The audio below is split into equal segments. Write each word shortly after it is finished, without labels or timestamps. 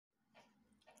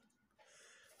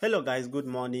Hello, guys. Good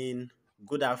morning,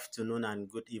 good afternoon, and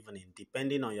good evening,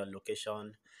 depending on your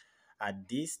location at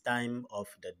this time of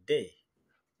the day.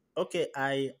 Okay,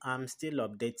 I am still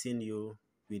updating you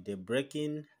with the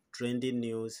breaking trending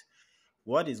news,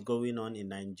 what is going on in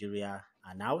Nigeria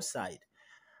and outside.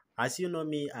 As you know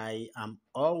me, I am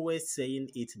always saying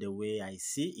it the way I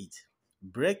see it.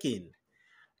 Breaking: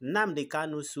 Nnamdi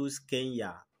Kanu sues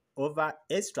Kenya over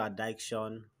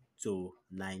extradition to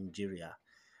Nigeria.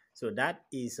 So that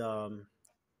is the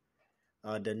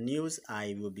news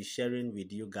I will be sharing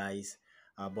with you guys.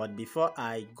 But before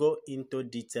I go into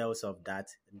details of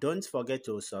that, don't forget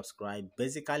to subscribe.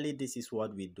 Basically, this is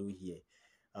what we do here.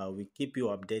 We keep you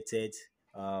updated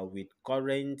with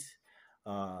current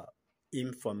uh,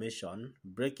 information,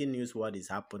 breaking news, what is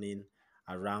happening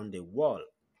around the world.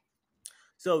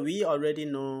 So we already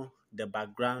know the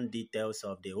background details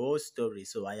of the whole story.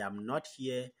 So I am not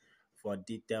here for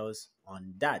details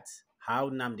on that. How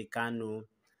Nnamdi Kanu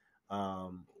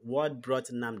what brought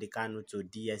Nnamdi Kanu to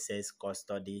DSS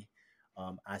custody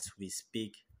as we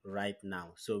speak right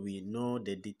now. So we know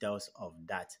the details of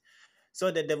that. So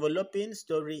the developing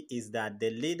story is that the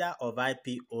leader of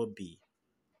IPOB,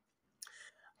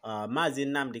 Mazi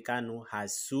Nnamdi Kanu,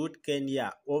 has sued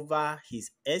Kenya over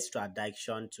his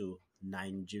extradition to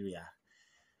Nigeria.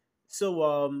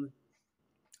 So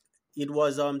it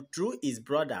was through his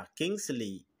brother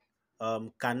Kingsley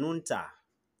Kanunta,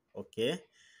 okay,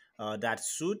 that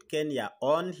sued Kenya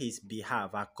on his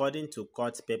behalf, according to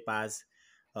court papers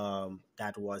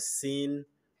that was seen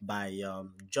by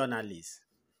journalists.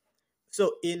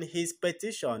 So, in his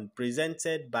petition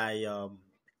presented by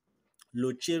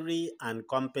Luchiri and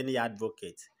Company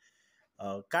Advocate,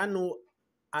 Kanu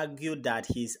argued that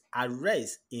his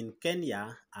arrest in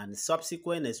Kenya and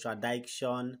subsequent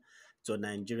extradition to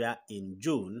Nigeria in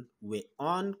June were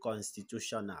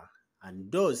unconstitutional,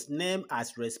 and those named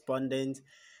as respondents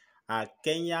are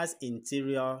Kenya's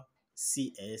Interior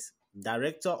CS,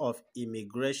 Director of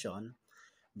Immigration,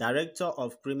 Director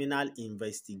of Criminal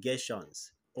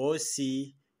Investigations,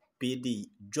 OCPD,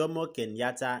 Jomo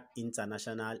Kenyatta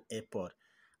International Airport,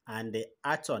 and the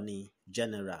Attorney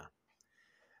General.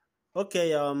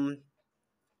 Okay,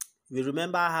 we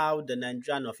remember how the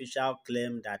Nigerian official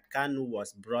claimed that Kanu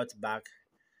was brought back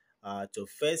to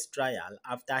face trial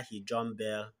after he jumped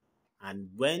bail and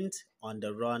went on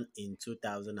the run in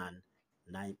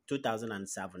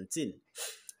 2017.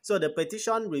 So the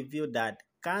petition revealed that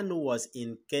Kanu was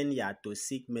in Kenya to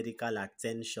seek medical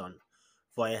attention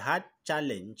for a heart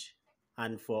challenge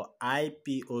and for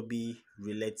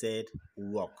IPOB-related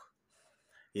work.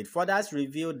 It further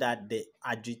revealed that the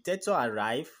agitator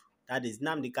arrived, that is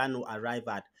Nnamdi Kanu arrived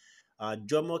at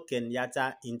Jomo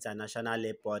Kenyatta International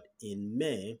Airport in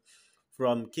May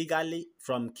from Kigali,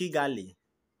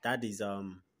 that is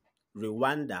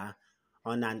Rwanda,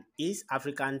 on an East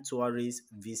African tourist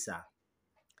visa.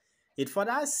 It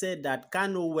further said that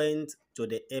Kanu went to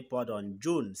the airport on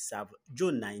June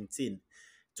 19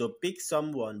 to pick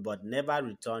someone but never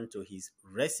returned to his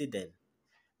residence,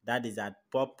 that is at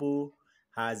Popu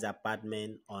has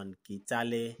apartment on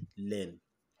Kitale Lane.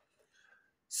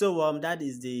 So that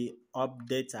is the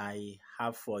update I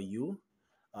have for you.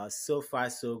 So far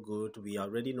so good. We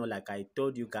already know, like I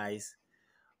told you guys,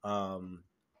 we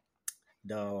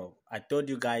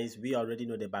already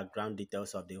know the background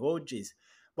details of the whole gist.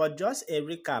 But just a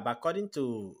recap, according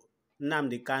to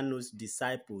Nnamdi Kanu's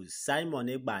disciples, Simon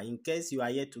Egba, in case you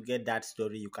are yet to get that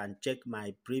story, you can check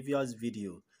my previous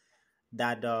video,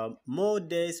 that more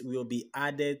days will be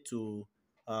added to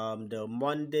the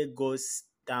Monday Ghost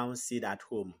Town Seat at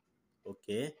Home.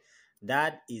 Okay,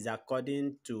 that is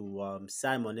according to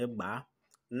Simon Egba,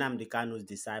 Nnamdi Kanu's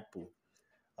disciple.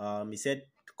 He said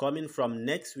coming from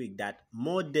next week that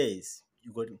more days,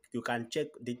 you can check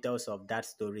details of that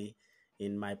story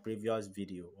in my previous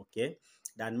video. Okay,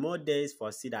 that more days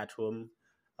for Seat at Home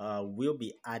will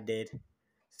be added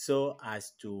so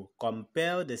as to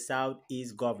compel the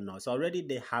Southeast governors. Already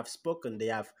they have spoken,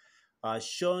 they have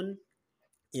shown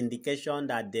indication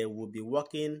that they will be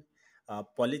working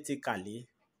politically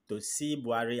to see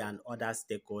Buhari and other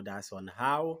stakeholders on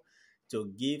how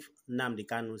to give Nnamdi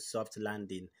Kanu soft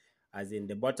landing, as in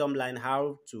the bottom line,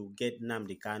 how to get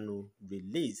Nnamdi Kanu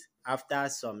released after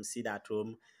some Seat at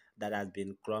Home that has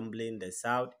been crumbling the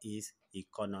Southeast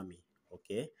economy.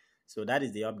 Okay, so that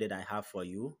is the update I have for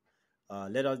you.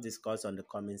 Let us discuss on the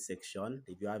comment section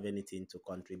if you have anything to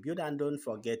contribute, and don't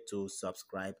forget to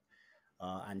subscribe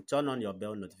and turn on your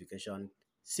bell notification.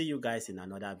 See you guys in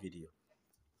another video.